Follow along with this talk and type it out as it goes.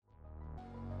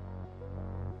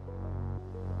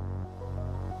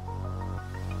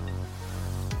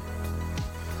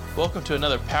Welcome to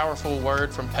another powerful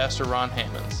word from Pastor Ron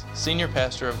Hammonds, Senior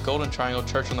Pastor of Golden Triangle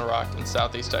Church on the Rock in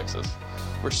Southeast Texas.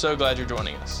 We're so glad you're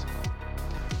joining us.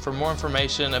 For more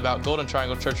information about Golden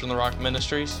Triangle Church on the Rock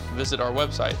Ministries, visit our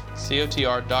website,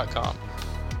 COTR.com.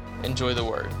 Enjoy the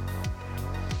word.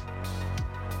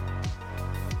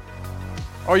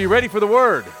 Are you ready for the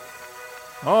word?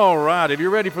 All right, if you're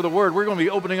ready for the word, we're going to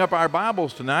be opening up our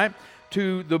Bibles tonight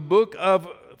to the book of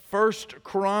 1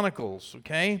 Chronicles,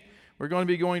 okay? We're going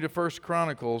to be going to 1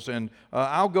 Chronicles, and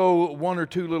I'll go one or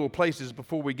two little places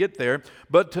before we get there.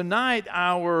 But tonight,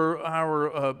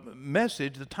 our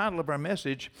message, the title of our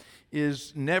message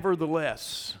is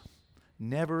Nevertheless.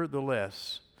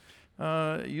 Nevertheless.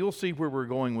 You'll see where we're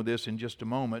going with this in just a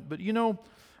moment. But you know,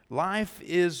 life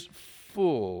is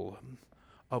full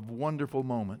of wonderful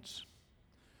moments.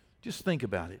 Just think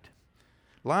about it.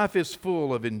 Life is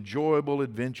full of enjoyable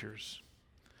adventures.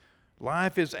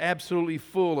 Life is absolutely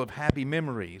full of happy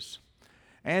memories,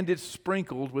 and it's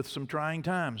sprinkled with some trying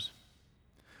times.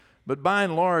 But by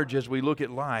and large, as we look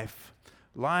at life,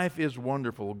 life is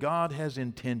wonderful. God has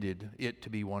intended it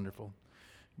to be wonderful.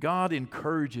 God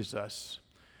encourages us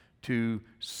to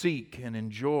seek and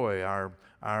enjoy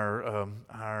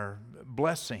our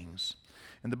blessings.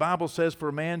 And the Bible says for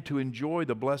a man to enjoy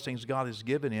the blessings God has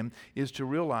given him is to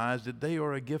realize that they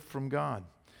are a gift from God.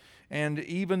 And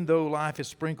even though life is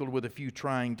sprinkled with a few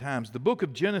trying times, the book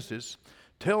of Genesis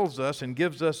tells us and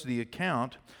gives us the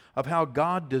account of how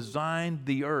God designed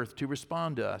the earth to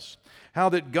respond to us. How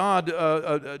that God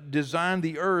designed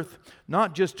the earth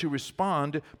not just to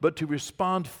respond, but to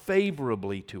respond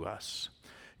favorably to us.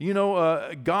 You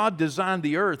know, God designed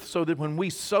the earth so that when we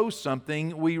sow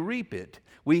something, we reap it.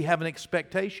 We have an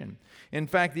expectation. In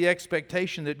fact, the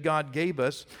expectation that God gave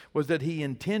us was that He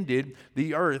intended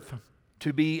the earth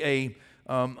to be a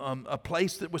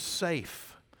place that was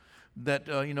safe, that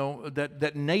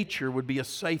that nature would be a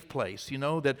safe place,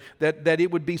 that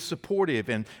it would be supportive,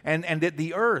 and that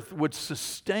the earth would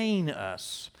sustain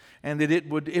us, and that it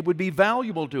would be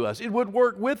valuable to us. It would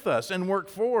work with us and work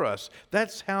for us.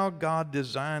 That's how God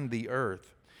designed the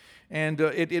earth, and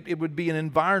it would be an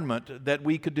environment that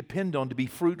we could depend on to be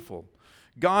fruitful.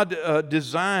 God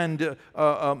designed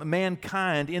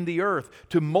mankind in the earth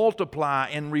to multiply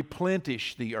and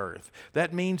replenish the earth.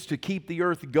 That means to keep the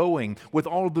earth going with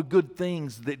all the good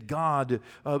things that God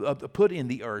put in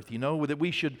the earth, that we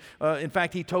should, in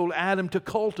fact, He told Adam to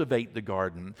cultivate the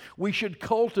garden. We should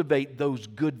cultivate those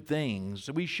good things.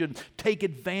 We should take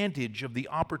advantage of the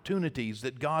opportunities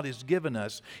that God has given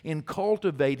us in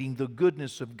cultivating the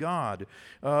goodness of God.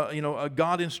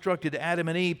 God instructed Adam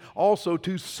and Eve also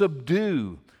to subdue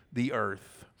the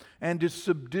earth and to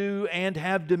subdue and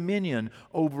have dominion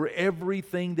over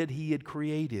everything that He had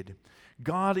created.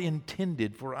 God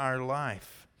intended for our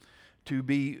life to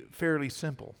be fairly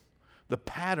simple. The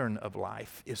pattern of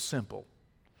life is simple.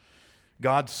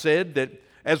 God said that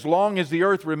as long as the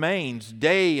earth remains,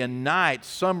 day and night,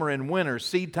 summer and winter,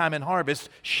 seed time and harvest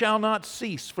shall not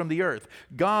cease from the earth.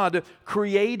 God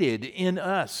created in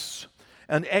us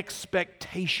an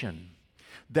expectation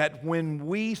that when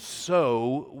we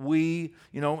sow, we,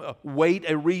 wait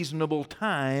a reasonable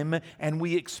time and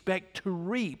we expect to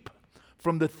reap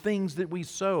from the things that we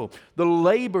sow. The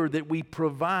labor that we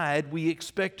provide, we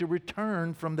expect to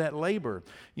return from that labor.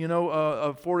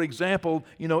 For example,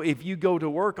 if you go to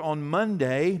work on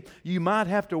Monday, you might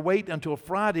have to wait until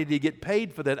Friday to get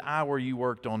paid for that hour you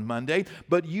worked on Monday,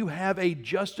 but you have a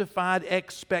justified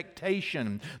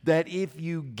expectation that if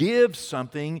you give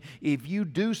something, if you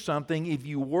do something, if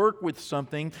you work with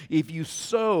something, if you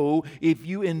sow, if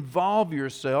you involve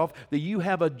yourself, that you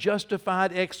have a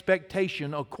justified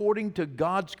expectation according to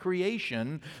God's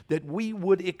creation that we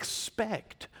would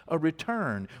expect a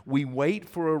return. We wait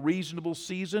for a reasonable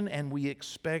season and we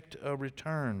expect a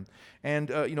return. And,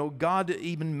 God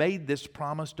even made this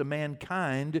promise to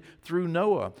mankind through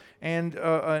Noah. And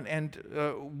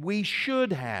we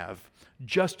should have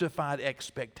justified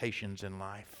expectations in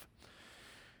life.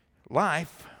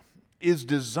 Life is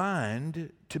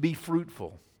designed to be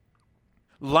fruitful.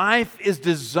 Life is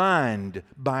designed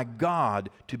by God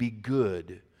to be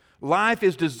good. Life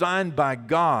is designed by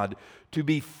God to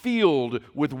be filled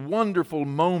with wonderful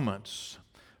moments.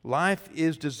 Life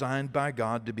is designed by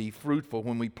God to be fruitful.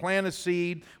 When we plant a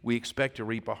seed, we expect to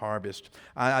reap a harvest.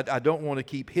 I don't want to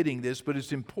keep hitting this, but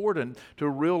it's important to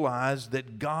realize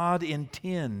that God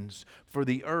intends for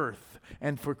the earth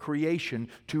and for creation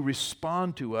to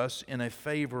respond to us in a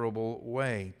favorable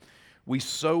way. We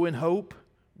sow in hope,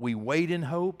 we wait in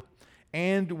hope,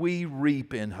 and we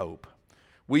reap in hope.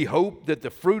 We hope that the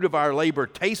fruit of our labor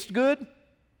tastes good,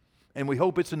 and we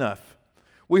hope it's enough.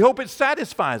 We hope it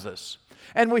satisfies us.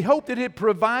 And we hope that it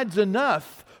provides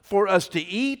enough for us to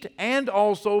eat and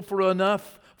also for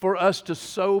enough for us to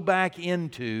sow back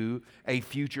into a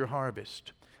future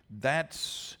harvest.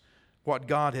 That's what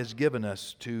God has given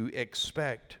us to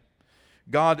expect.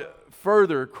 God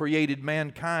further created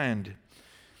mankind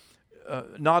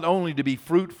not only to be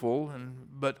fruitful,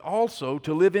 but also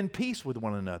to live in peace with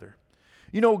one another.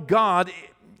 You know, God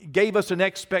gave us an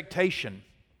expectation.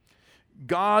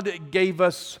 God gave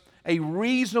us a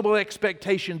reasonable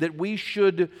expectation that we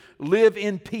should live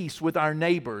in peace with our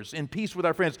neighbors, in peace with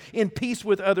our friends, in peace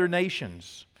with other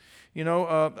nations. You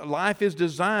know, life is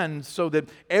designed so that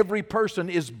every person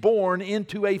is born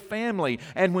into a family.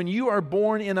 And when you are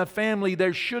born in a family,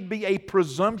 there should be a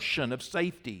presumption of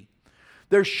safety.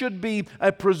 There should be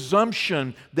a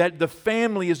presumption that the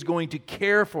family is going to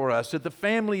care for us, that the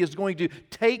family is going to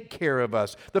take care of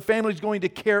us, the family is going to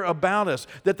care about us,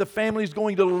 that the family is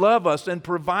going to love us and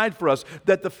provide for us,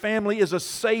 that the family is a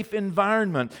safe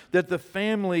environment, that the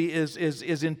family is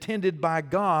intended by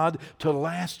God to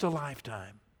last a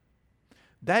lifetime.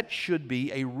 That should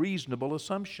be a reasonable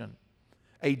assumption,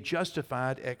 a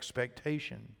justified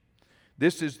expectation.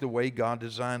 This is the way God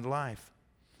designed life.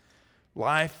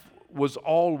 Life was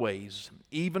always,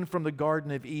 even from the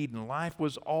Garden of Eden, life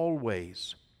was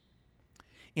always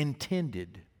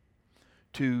intended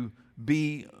to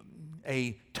be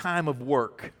a time of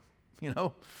work. You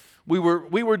know, we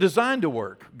were designed to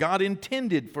work. God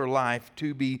intended for life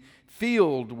to be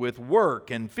filled with work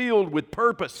and filled with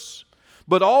purpose,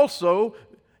 but also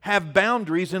have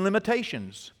boundaries and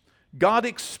limitations. God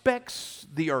expects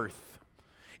the earth,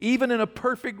 even in a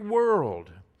perfect world.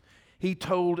 He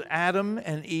told Adam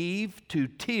and Eve to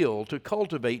till, to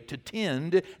cultivate, to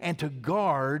tend, and to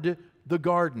guard the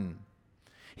garden.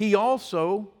 He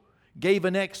also gave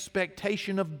an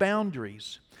expectation of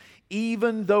boundaries.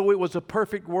 Even though it was a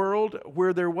perfect world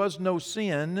where there was no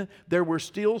sin, there were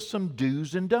still some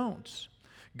do's and don'ts.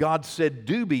 God said,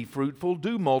 do be fruitful,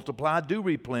 do multiply, do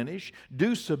replenish,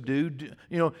 do subdue,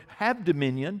 have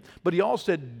dominion. But He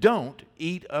also said, don't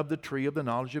eat of the tree of the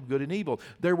knowledge of good and evil.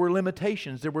 There were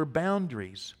limitations, there were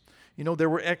boundaries. There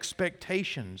were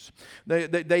expectations.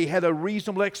 They had a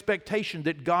reasonable expectation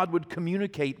that God would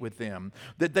communicate with them,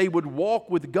 that they would walk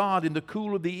with God in the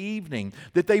cool of the evening,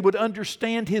 that they would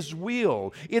understand His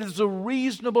will. It is a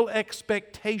reasonable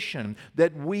expectation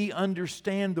that we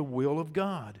understand the will of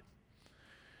God.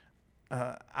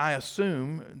 I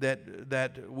assume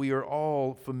that we are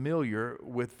all familiar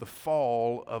with the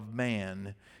fall of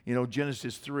man.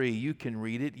 Genesis 3, you can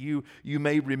read it. You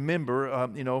may remember,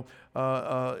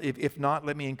 if not,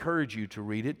 let me encourage you to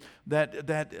read it,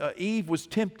 that Eve was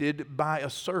tempted by a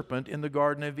serpent in the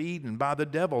Garden of Eden, by the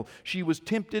devil. She was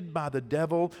tempted by the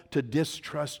devil to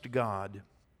distrust God.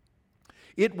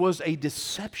 It was a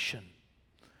deception.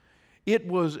 It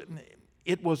was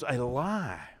a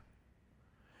lie.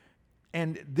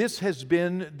 And this has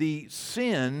been the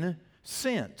sin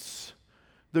since.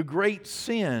 The great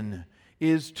sin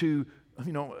is to,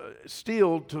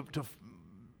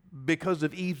 because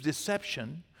of Eve's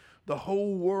deception, the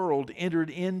whole world entered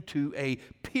into a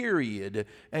period,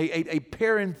 a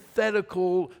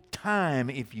parenthetical time,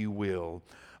 if you will,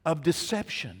 of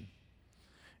deception.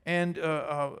 And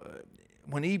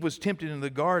when Eve was tempted in the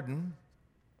garden,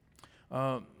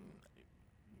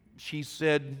 she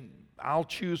said, I'll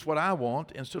choose what I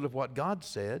want instead of what God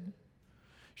said.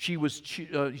 She was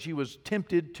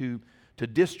tempted to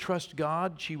distrust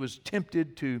God. She was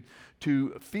tempted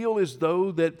to feel as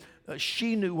though that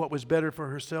she knew what was better for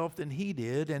herself than He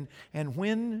did. And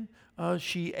when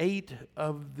she ate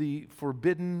of the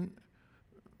forbidden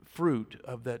fruit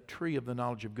of that tree of the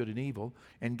knowledge of good and evil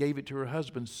and gave it to her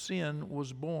husband, sin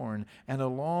was born. And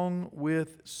along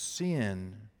with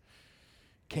sin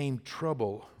came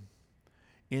trouble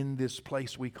in this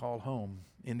place we call home,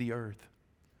 in the earth.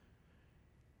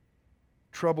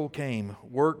 Trouble came.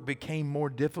 Work became more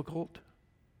difficult.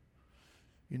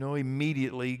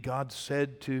 Immediately God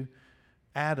said to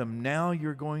Adam, now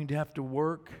you're going to have to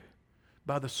work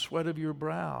by the sweat of your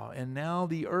brow. And now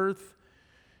the earth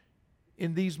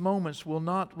in these moments will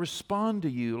not respond to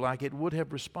you like it would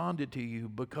have responded to you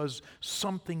because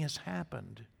something has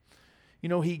happened.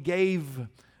 He gave...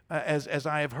 As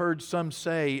I have heard some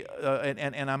say,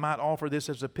 and I might offer this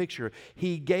as a picture,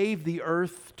 He gave the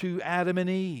earth to Adam and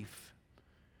Eve.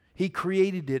 He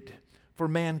created it for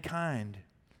mankind.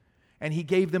 And He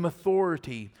gave them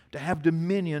authority to have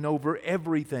dominion over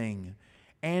everything.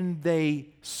 And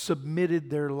they submitted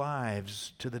their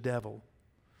lives to the devil.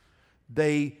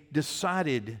 They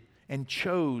decided and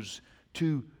chose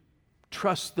to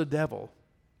trust the devil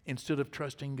instead of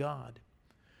trusting God.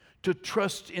 To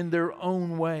trust in their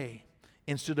own way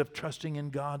instead of trusting in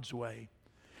God's way.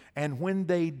 And when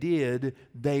they did,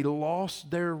 they lost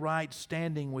their right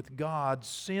standing with God.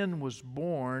 Sin was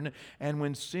born, and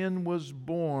when sin was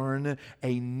born,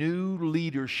 a new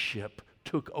leadership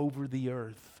took over the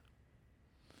earth.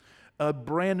 A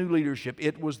brand new leadership.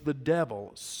 It was the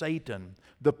devil, Satan,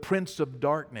 the prince of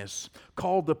darkness,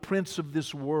 called the prince of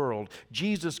this world.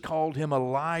 Jesus called him a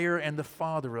liar and the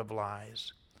father of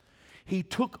lies. He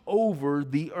took over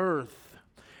the earth.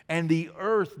 And the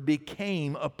earth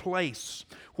became a place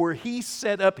where He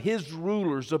set up His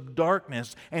rulers of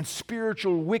darkness and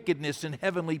spiritual wickedness in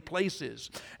heavenly places.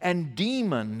 And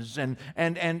demons and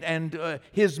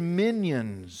His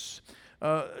minions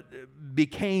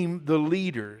became the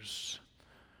leaders.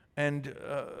 And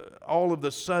all of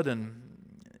a sudden,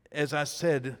 as I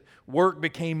said, work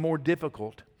became more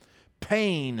difficult.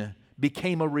 Pain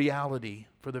became a reality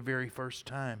for the very first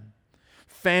time.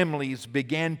 Families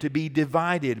began to be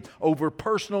divided over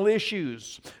personal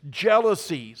issues.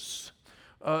 Jealousies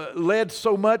led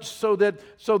so much so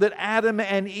that Adam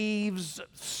and Eve's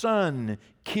son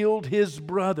killed his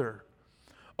brother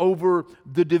over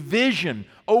the division,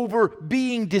 over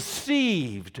being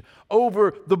deceived,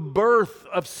 over the birth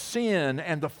of sin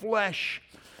and the flesh.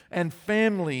 And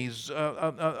families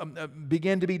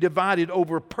began to be divided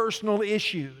over personal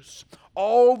issues.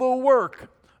 All the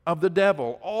work of the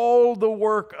devil, all the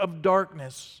work of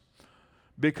darkness,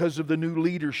 because of the new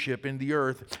leadership in the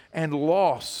earth, and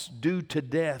loss due to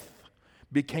death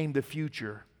became the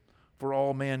future for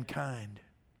all mankind.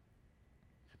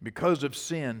 Because of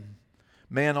sin,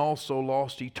 man also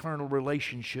lost eternal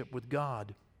relationship with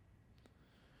God.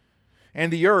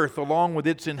 And the earth, along with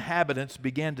its inhabitants,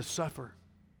 began to suffer.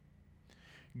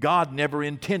 God never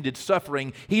intended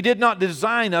suffering. He did not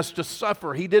design us to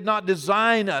suffer. He did not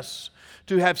design us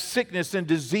to have sickness and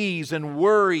disease and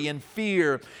worry and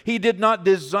fear. He did not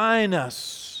design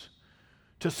us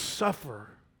to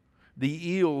suffer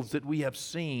the ills that we have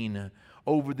seen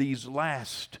over these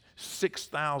last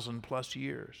 6,000 plus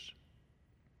years.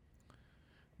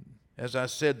 As I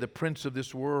said, the prince of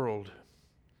this world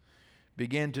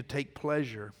began to take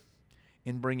pleasure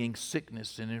in bringing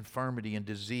sickness and infirmity and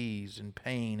disease and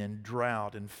pain and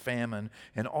drought and famine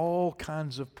and all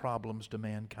kinds of problems to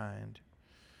mankind.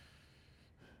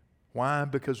 Why?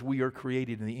 Because we are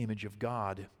created in the image of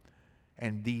God,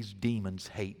 and these demons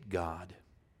hate God,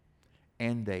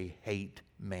 and they hate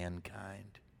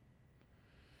mankind.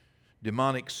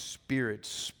 Demonic spirits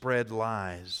spread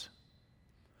lies.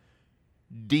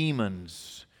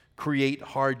 Demons create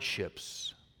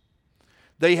hardships.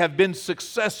 They have been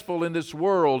successful in this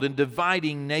world in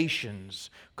dividing nations,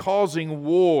 causing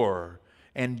war,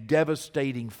 and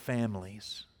devastating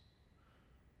families.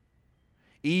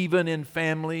 Even in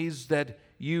families that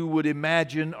you would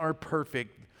imagine are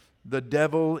perfect, the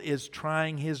devil is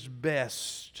trying his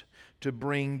best to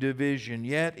bring division.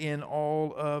 Yet in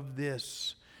all of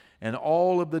this, and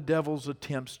all of the devil's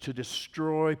attempts to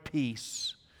destroy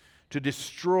peace, to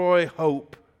destroy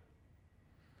hope,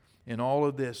 in all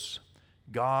of this,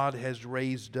 God has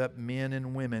raised up men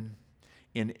and women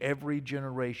in every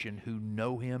generation who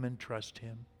know Him and trust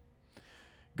Him.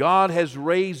 God has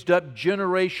raised up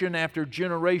generation after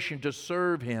generation to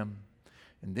serve Him.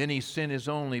 And then He sent His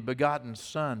only begotten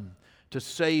Son to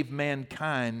save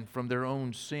mankind from their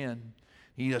own sin.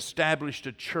 He established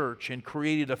a church and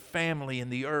created a family in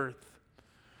the earth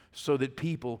so that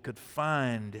people could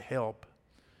find help.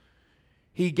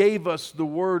 He gave us the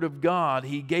Word of God.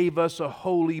 He gave us a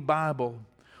holy Bible,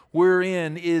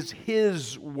 wherein is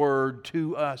His Word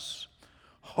to us,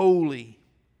 holy,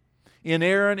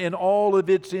 inerrant in all of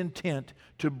its intent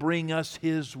to bring us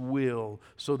His will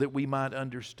so that we might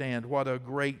understand what a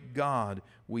great God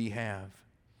we have.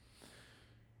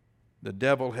 The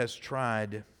devil has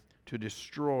tried to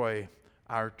destroy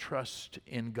our trust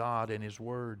in God and His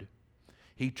Word.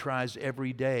 He tries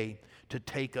every day to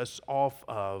take us off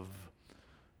of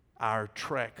our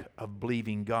trek of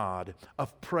believing God,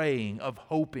 of praying, of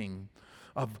hoping,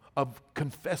 of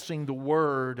confessing the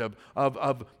Word,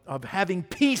 of having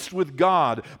peace with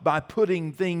God by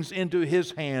putting things into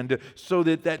His hand so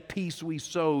that that peace we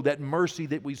sow, that mercy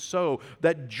that we sow,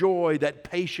 that joy, that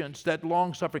patience, that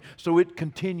long-suffering, so it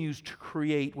continues to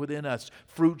create within us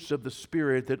fruits of the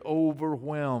Spirit that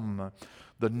overwhelm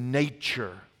the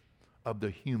nature of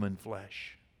the human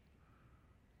flesh.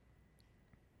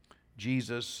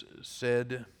 Jesus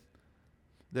said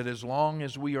that as long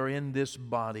as we are in this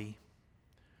body,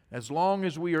 as long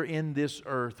as we are in this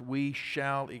earth, we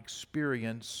shall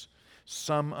experience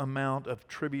some amount of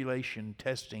tribulation,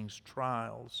 testings,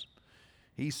 trials.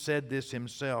 He said this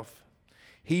Himself.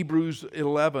 Hebrews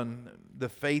 11, the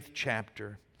faith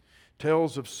chapter,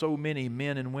 tells of so many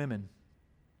men and women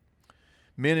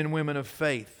of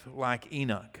faith like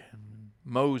Enoch and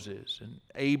Moses and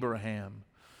Abraham,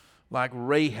 like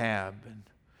Rahab and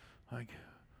like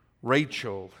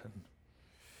Rachel, and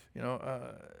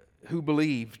who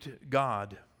believed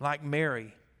God, like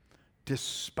Mary,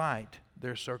 despite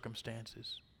their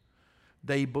circumstances.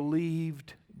 They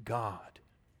believed God.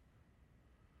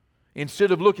 Instead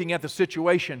of looking at the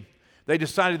situation, they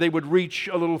decided they would reach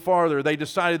a little farther. They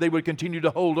decided they would continue to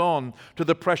hold on to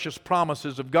the precious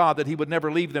promises of God, that He would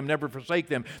never leave them, never forsake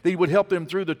them, that He would help them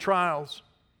through the trials.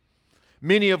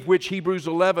 Many of which Hebrews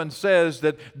 11 says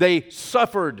that they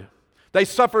suffered. They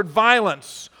suffered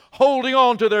violence, holding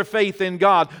on to their faith in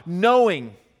God,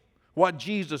 knowing what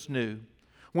Jesus knew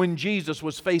when Jesus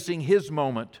was facing His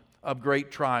moment of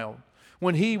great trial.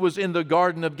 When He was in the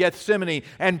Garden of Gethsemane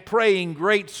and praying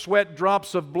great sweat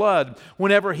drops of blood,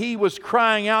 whenever He was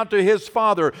crying out to His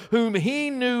Father, whom He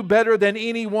knew better than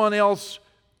anyone else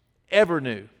ever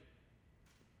knew.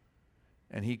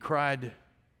 And He cried,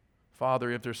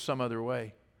 Father, if there's some other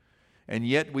way. And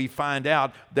yet we find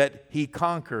out that He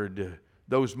conquered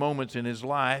those moments in His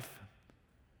life,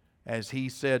 as He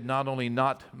said, not only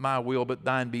not my will, but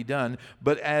thine be done,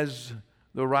 but as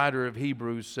the writer of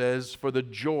Hebrews says, for the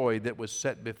joy that was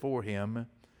set before Him,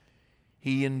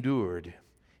 He endured.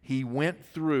 He went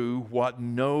through what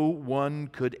no one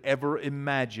could ever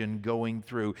imagine going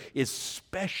through,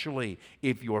 especially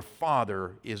if your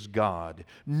Father is God.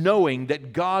 Knowing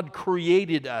that God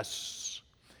created us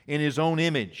in His own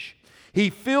image. He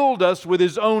filled us with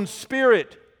His own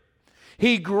Spirit.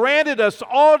 He granted us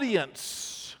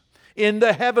audience in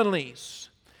the heavenlies.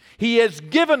 He has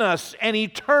given us an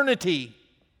eternity.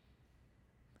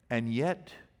 And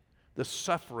yet, the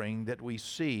suffering that we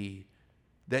see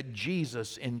that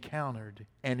Jesus encountered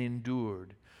and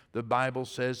endured, the Bible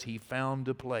says He found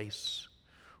a place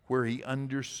where He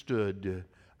understood,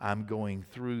 I'm going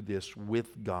through this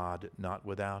with God, not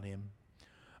without Him.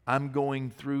 I'm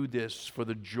going through this for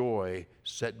the joy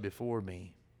set before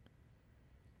me.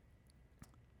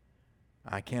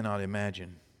 I cannot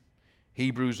imagine.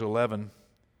 Hebrews 11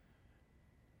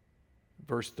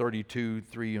 Verse 32,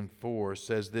 3 and 4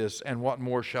 says this, and what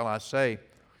more shall I say?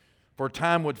 For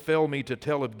time would fail me to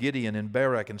tell of Gideon and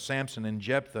Barak and Samson and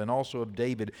Jephthah, and also of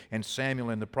David and Samuel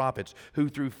and the prophets, who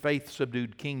through faith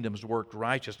subdued kingdoms, worked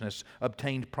righteousness,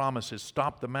 obtained promises,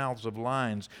 stopped the mouths of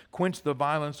lions, quenched the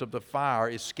violence of the fire,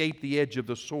 escaped the edge of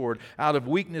the sword, out of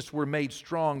weakness were made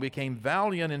strong, became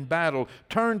valiant in battle,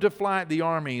 turned to flight the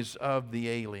armies of the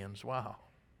aliens. Wow.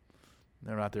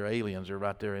 They're right there. Aliens are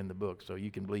right there in the book, so you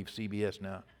can believe CBS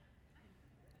now.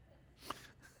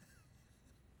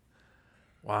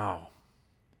 Wow.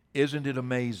 Isn't it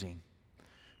amazing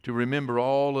to remember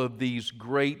all of these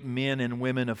great men and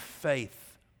women of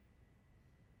faith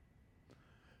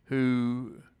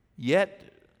who yet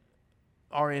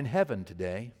are in heaven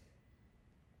today?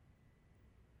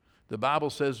 The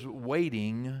Bible says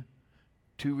waiting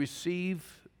to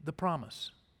receive the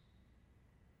promise.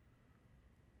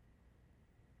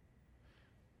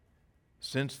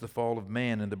 Since the fall of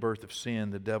man and the birth of sin,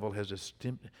 the devil has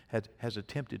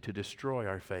attempted to destroy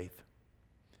our faith.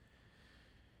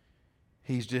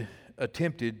 He's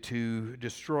attempted to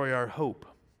destroy our hope.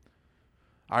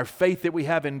 Our faith that we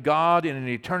have in God and in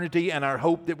eternity, and our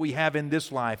hope that we have in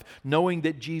this life, knowing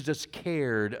that Jesus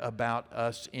cared about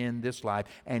us in this life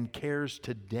and cares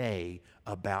today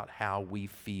about how we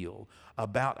feel,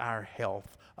 about our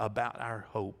health, about our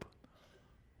hope.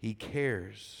 He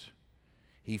cares.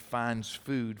 He finds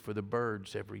food for the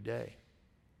birds every day.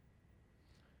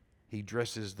 He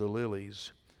dresses the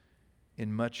lilies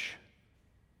in much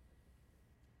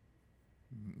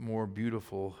more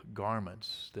beautiful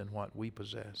garments than what we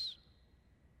possess.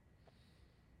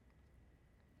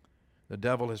 The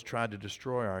devil has tried to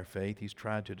destroy our faith. He's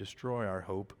tried to destroy our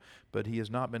hope, but he has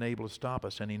not been able to stop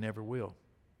us, and he never will.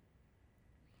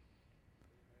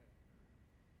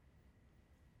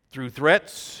 Through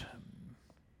threats,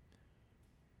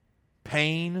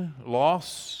 pain,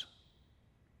 loss,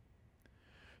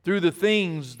 through the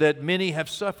things that many have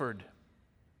suffered.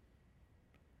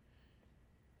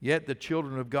 Yet the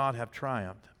children of God have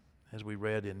triumphed, as we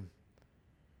read in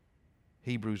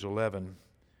Hebrews 11.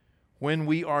 When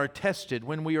we are tested,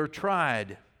 when we are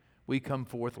tried, we come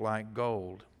forth like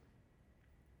gold.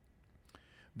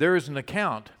 There is an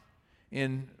account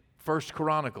in 1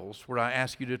 Chronicles, where I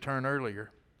asked you to turn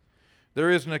earlier.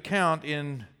 There is an account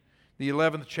in the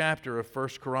 11th chapter of 1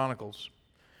 Chronicles,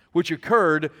 which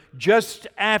occurred just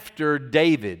after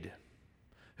David,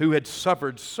 who had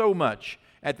suffered so much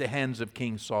at the hands of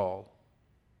King Saul.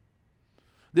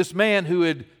 This man who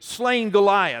had slain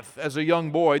Goliath as a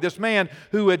young boy. This man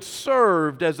who had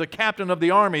served as a captain of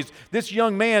the armies. This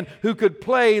young man who could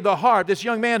play the harp. This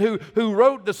young man who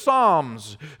wrote the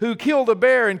Psalms, who killed the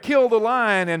bear and killed the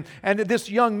lion. And this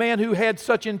young man who had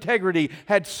such integrity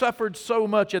had suffered so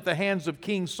much at the hands of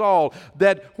King Saul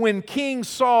that when King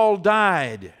Saul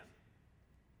died,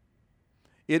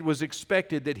 it was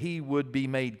expected that he would be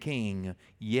made king,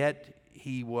 yet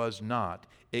he was not,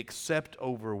 except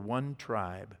over one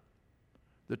tribe,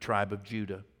 the tribe of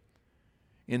Judah.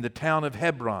 In the town of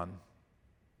Hebron,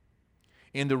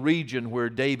 in the region where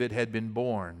David had been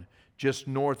born, just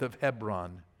north of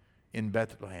Hebron in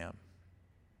Bethlehem.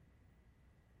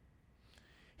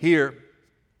 Here,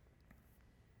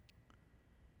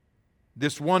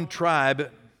 this one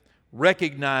tribe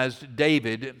recognized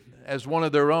David as one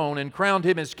of their own and crowned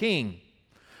him as king.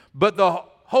 But the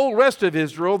whole rest of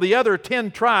Israel, the other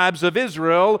 10 tribes of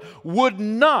Israel, would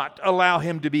not allow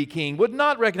him to be king, would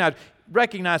not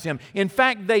recognize him. In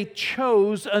fact, they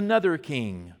chose another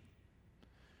king.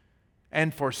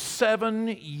 And for 7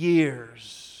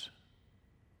 years,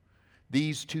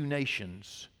 these two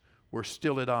nations were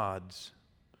still at odds.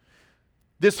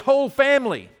 This whole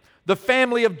family, the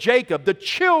family of Jacob, the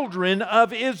children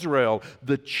of Israel,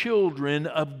 the children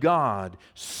of God,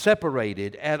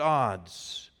 separated at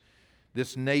odds.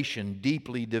 This nation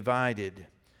deeply divided.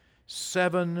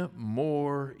 7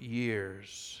 more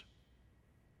years.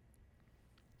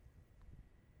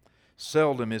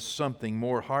 Seldom is something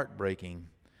more heartbreaking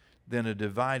than a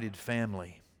divided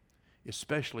family,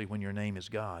 especially when your name is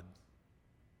God.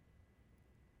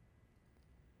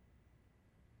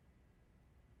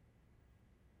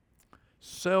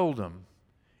 Seldom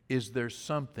is there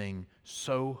something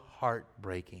so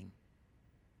heartbreaking.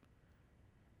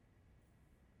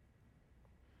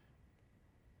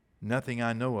 Nothing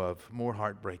I know of more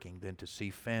heartbreaking than to see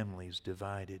families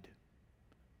divided,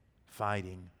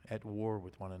 fighting, at war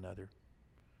with one another.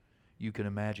 You can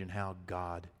imagine how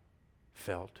God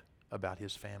felt about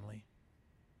His family.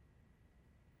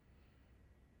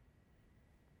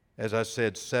 As I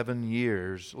said, 7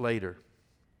 years later,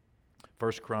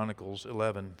 1 Chronicles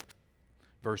 11,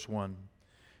 verse 1.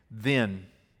 Then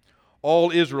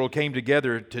all Israel came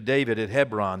together to David at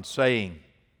Hebron, saying,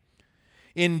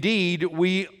 "Indeed,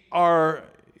 we are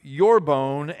your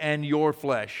bone and your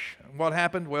flesh." What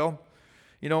happened? Well,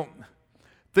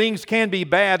 things can be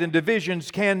bad and divisions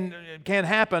can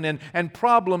happen and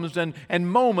problems and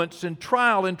moments and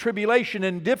trial and tribulation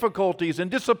and difficulties and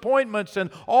disappointments and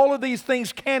all of these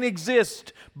things can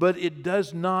exist, but it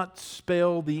does not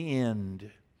spell the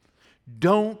end.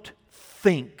 Don't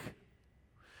think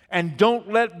and don't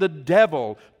let the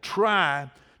devil try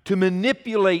to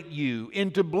manipulate you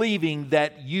into believing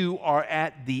that you are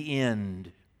at the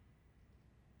end.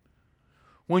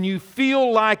 When you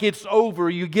feel like it's over,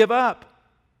 you give up.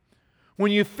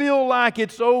 When you feel like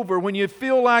it's over, when you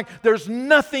feel like there's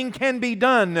nothing can be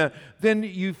done, then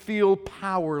you feel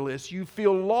powerless, you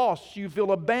feel lost, you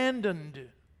feel abandoned.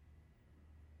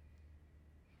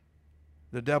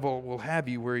 The devil will have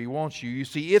you where he wants you. You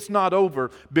see, it's not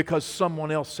over because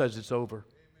someone else says it's over.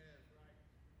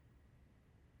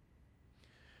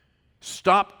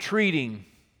 Stop treating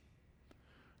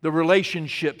the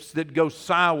relationships that go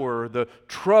sour, the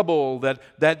trouble that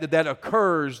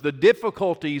occurs, the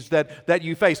difficulties that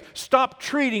you face. Stop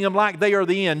treating them like they are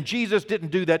the end. Jesus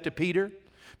didn't do that to Peter.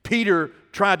 Peter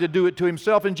tried to do it to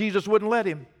himself and Jesus wouldn't let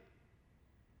him.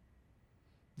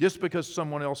 Just because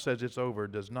someone else says it's over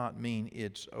does not mean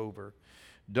it's over.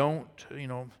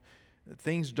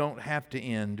 Things don't have to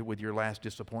end with your last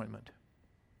disappointment.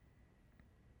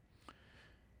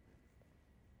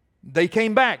 They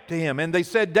came back to him and they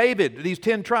said, David, these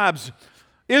 10 tribes,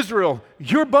 Israel,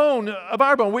 your bone of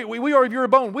our bone. We are of your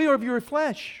bone. We are of your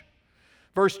flesh.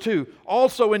 Verse 2,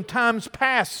 also in times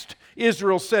past,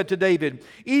 Israel said to David,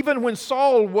 even when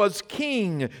Saul was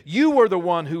king, you were the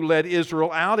one who led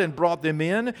Israel out and brought them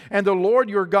in. And the Lord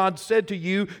your God said to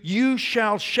you, you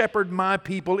shall shepherd my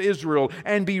people Israel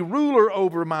and be ruler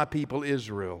over my people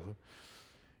Israel.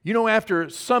 After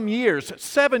some years,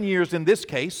 7 years in this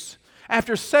case,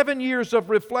 after 7 years of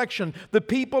reflection, the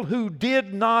people who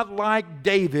did not like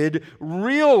David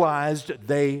realized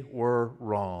they were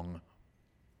wrong.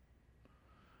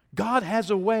 God has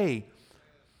a way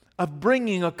of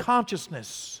bringing a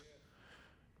consciousness,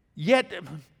 yet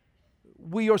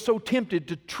we are so tempted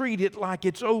to treat it like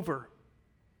it's over.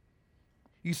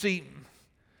 You see,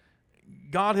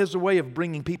 God has a way of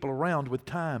bringing people around with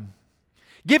time.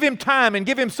 Give him time and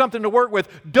give him something to work with.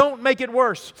 Don't make it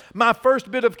worse. My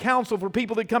first bit of counsel for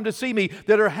people that come to see me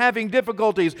that are having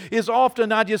difficulties is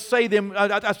often I just say them,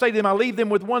 I leave them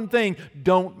with one thing: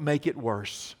 don't make it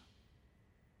worse.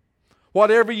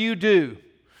 Whatever you do,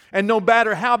 and no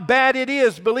matter how bad it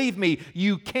is, believe me,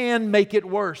 you can make it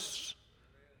worse.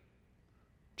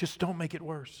 Just don't make it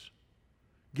worse.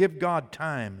 Give God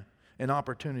time and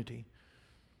opportunity.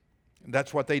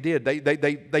 That's what they did.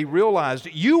 They realized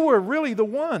you were really the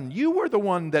one. You were the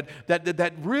one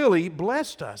that really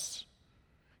blessed us.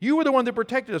 You were the one that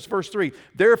protected us. Verse 3,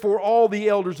 therefore all the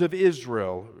elders of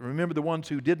Israel, remember the ones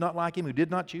who did not like him, who did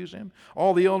not choose him?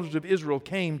 All the elders of Israel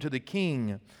came to the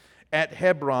king at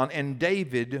Hebron, and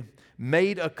David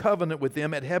made a covenant with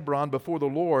them at Hebron before the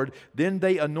Lord. Then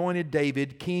they anointed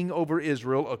David king over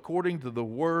Israel according to the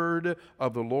word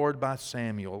of the Lord by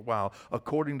Samuel. Wow,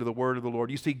 according to the word of the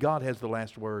Lord. You see, God has the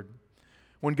last word.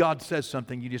 When God says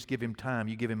something, you just give him time,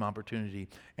 you give him opportunity,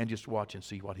 and just watch and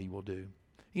see what he will do.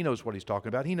 He knows what he's talking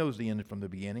about. He knows the end from the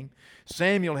beginning.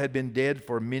 Samuel had been dead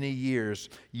for many years,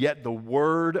 yet the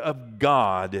word of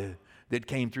God that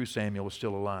came through Samuel was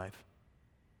still alive.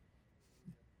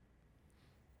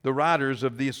 The writers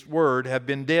of this word have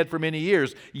been dead for many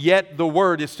years, yet the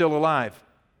word is still alive.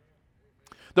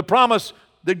 The promise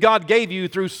that God gave you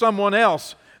through someone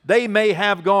else, they may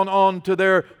have gone on to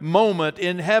their moment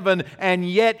in heaven, and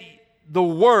yet the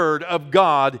word of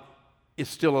God is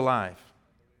still alive.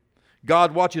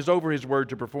 God watches over his word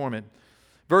to perform it.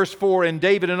 Verse 4, and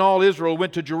David and all Israel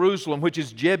went to Jerusalem, which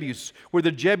is Jebus, where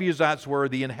the Jebusites were,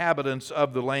 the inhabitants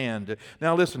of the land.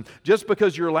 Now listen, just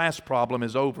because your last problem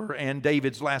is over, and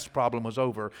David's last problem was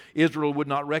over, Israel would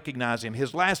not recognize him.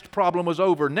 His last problem was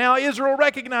over. Now Israel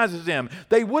recognizes him.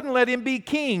 They wouldn't let him be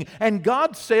king. And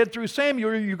God said through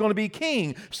Samuel, you're going to be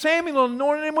king. Samuel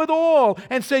anointed him with oil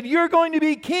and said, you're going to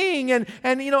be king. And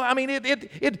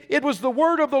it was the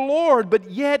word of the Lord,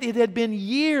 but yet it had been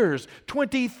years,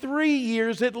 23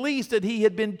 years at least, that he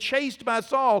had been chased by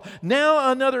Saul. Now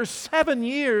another 7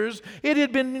 years. It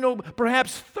had been,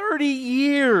 perhaps 30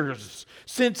 years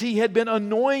since he had been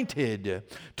anointed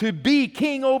to be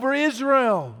king over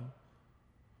Israel.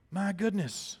 My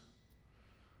goodness.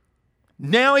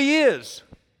 Now he is.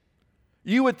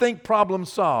 You would think problem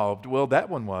solved. Well, that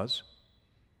one was.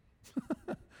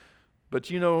 But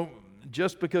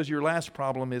just because your last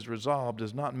problem is resolved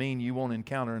does not mean you won't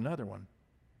encounter another one.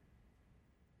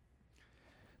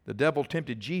 The devil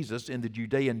tempted Jesus in the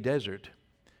Judean desert.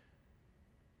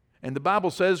 And the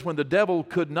Bible says when the devil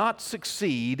could not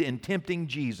succeed in tempting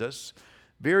Jesus,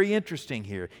 very interesting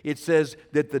here, it says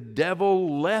that the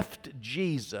devil left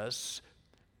Jesus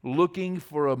looking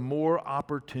for a more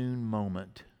opportune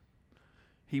moment.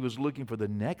 He was looking for the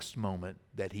next moment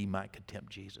that he might could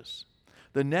tempt Jesus.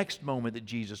 The next moment that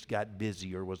Jesus got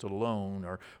busy or was alone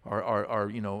or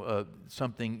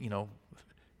something,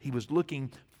 he was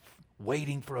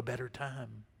waiting for a better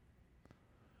time.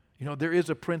 There is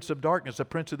a prince of darkness, a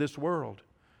prince of this world.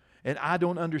 And I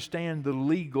don't understand the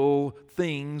legal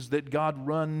things that God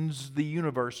runs the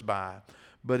universe by.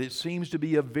 But it seems to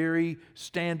be a very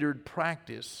standard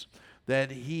practice that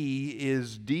he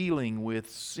is dealing with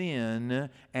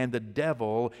sin and the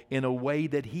devil in a way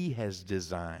that he has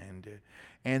designed.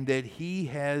 And that he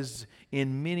has,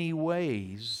 in many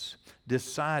ways,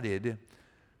 decided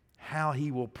how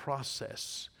he will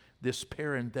process this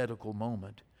parenthetical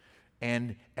moment.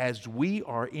 And as we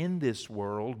are in this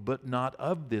world, but not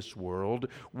of this world,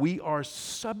 we are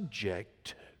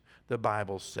subject, the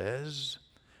Bible says,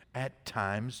 at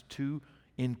times to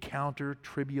encounter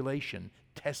tribulation,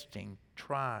 testing,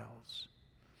 trials.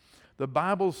 The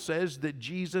Bible says that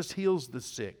Jesus heals the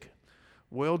sick.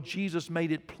 Well, Jesus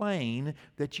made it plain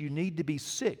that you need to be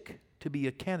sick to be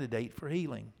a candidate for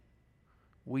healing.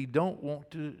 We don't want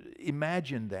to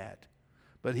imagine that.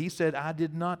 But he said, I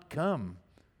did not come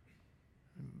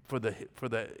for the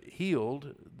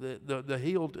healed. The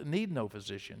healed need no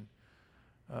physician.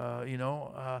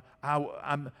 I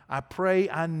pray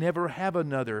I never have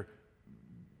another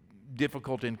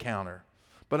difficult encounter.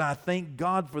 But I thank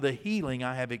God for the healing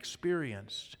I have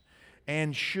experienced.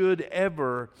 And should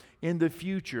ever in the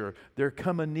future there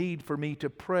come a need for me to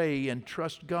pray and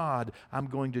trust God, I'm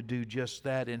going to do just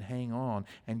that and hang on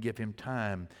and give him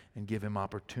time and give him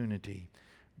opportunity.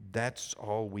 That's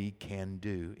all we can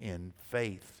do in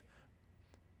faith,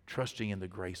 trusting in the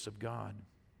grace of God.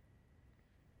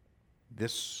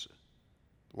 This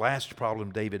last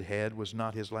problem David had was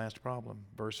not his last problem.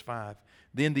 Verse 5,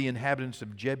 then the inhabitants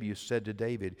of Jebus said to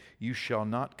David, you shall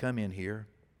not come in here.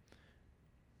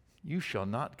 You shall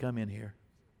not come in here.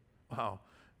 Wow.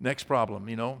 Next problem,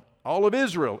 All of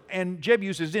Israel, and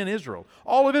Jebus is in Israel.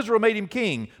 All of Israel made him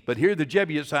king, but here the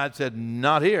Jebus side said,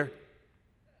 not here.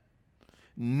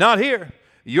 Not here.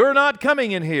 You're not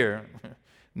coming in here.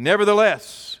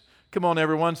 Nevertheless. Come on,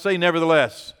 everyone, say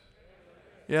nevertheless.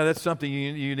 Yeah, that's something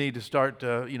you need to start,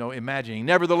 imagining.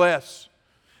 Nevertheless.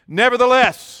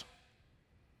 Nevertheless.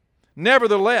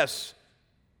 Nevertheless.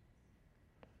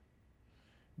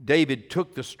 David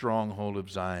took the stronghold of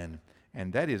Zion,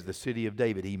 and that is the city of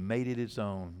David. He made it his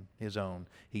own.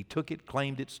 He took it,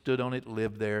 claimed it, stood on it,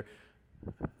 lived there.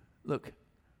 Look,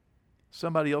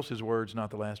 somebody else's word's not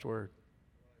the last word.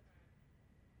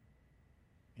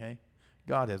 Okay?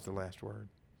 God has the last word.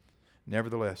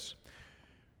 Nevertheless,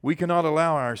 we cannot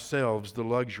allow ourselves the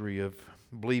luxury of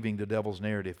believing the devil's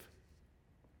narrative.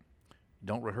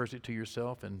 Don't rehearse it to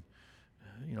yourself, and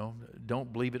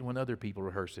don't believe it when other people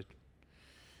rehearse it.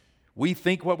 We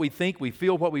think what we think, we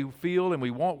feel what we feel, and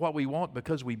we want what we want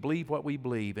because we believe what we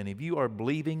believe. And if you are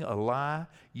believing a lie,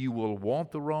 you will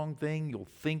want the wrong thing, you'll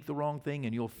think the wrong thing,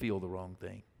 and you'll feel the wrong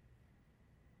thing.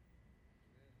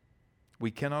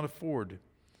 We cannot afford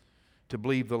to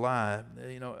believe the lie.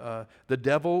 The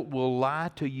devil will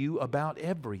lie to you about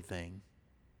everything.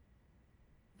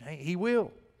 He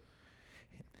will.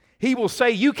 He will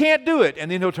say, you can't do it. And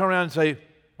then he'll turn around and say,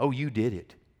 oh, you did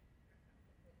it.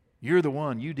 You're the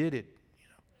one. You did it.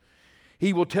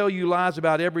 He will tell you lies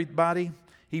about everybody.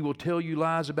 He will tell you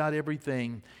lies about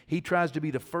everything. He tries to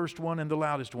be the first one and the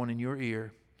loudest one in your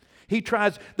ear.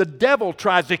 The devil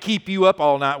tries to keep you up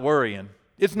all night worrying.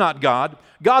 It's not God.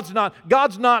 God's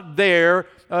not there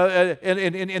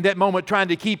in that moment trying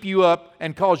to keep you up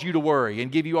and cause you to worry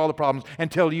and give you all the problems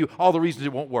and tell you all the reasons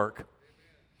it won't work.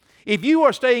 If you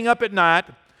are staying up at night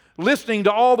listening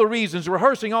to all the reasons,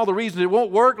 rehearsing all the reasons it won't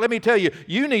work, let me tell you,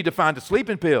 you need to find a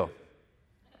sleeping pill.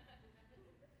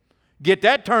 Get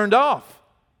that turned off.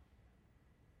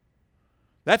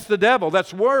 That's the devil.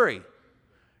 That's worry.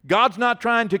 God's not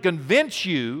trying to convince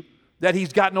you that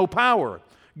He's got no power.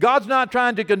 God's not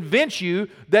trying to convince you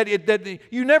that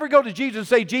you never go to Jesus and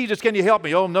say, Jesus, can you help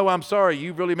me? Oh, no, I'm sorry.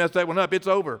 You've really messed that one up. It's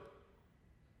over.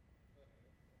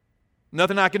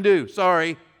 Nothing I can do.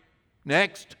 Sorry.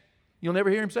 Next. You'll never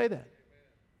hear Him say that.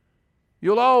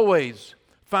 You'll always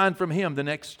find from Him the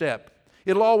next step.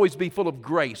 It'll always be full of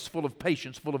grace, full of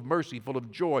patience, full of mercy, full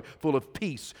of joy, full of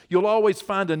peace. You'll always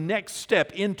find a next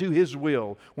step into His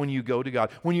will when you go to God.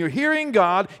 When you're hearing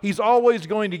God, He's always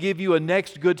going to give you a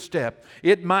next good step.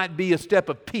 It might be a step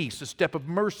of peace, a step of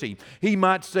mercy. He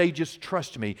might say, just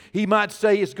trust me. He might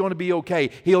say it's going to be okay.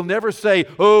 He'll never say,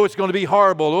 oh, it's going to be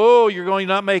horrible. Oh, you're going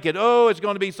to not make it. Oh, it's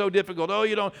going to be so difficult. Oh,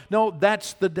 you don't. No,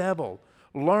 that's the devil.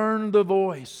 Learn the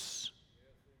voice.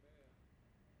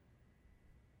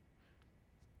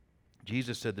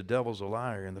 Jesus said the devil's a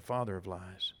liar and the father of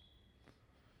lies.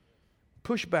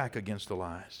 Push back against the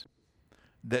lies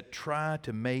that try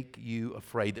to make you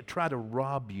afraid, that try to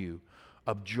rob you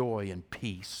of joy and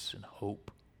peace and hope.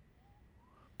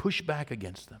 Push back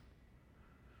against them.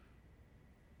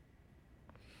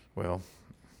 Well,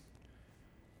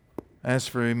 as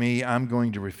for me, I'm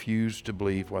going to refuse to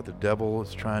believe what the devil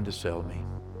is trying to sell me.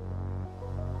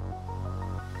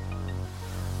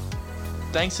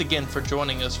 Thanks again for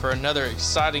joining us for another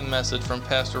exciting message from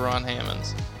Pastor Ron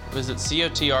Hammonds. Visit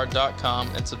COTR.com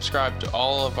and subscribe to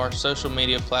all of our social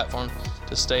media platforms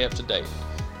to stay up to date.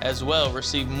 As well,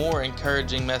 receive more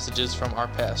encouraging messages from our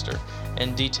pastor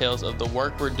and details of the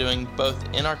work we're doing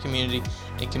both in our community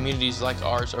and communities like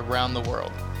ours around the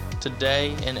world.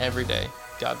 Today and every day,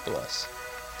 God bless.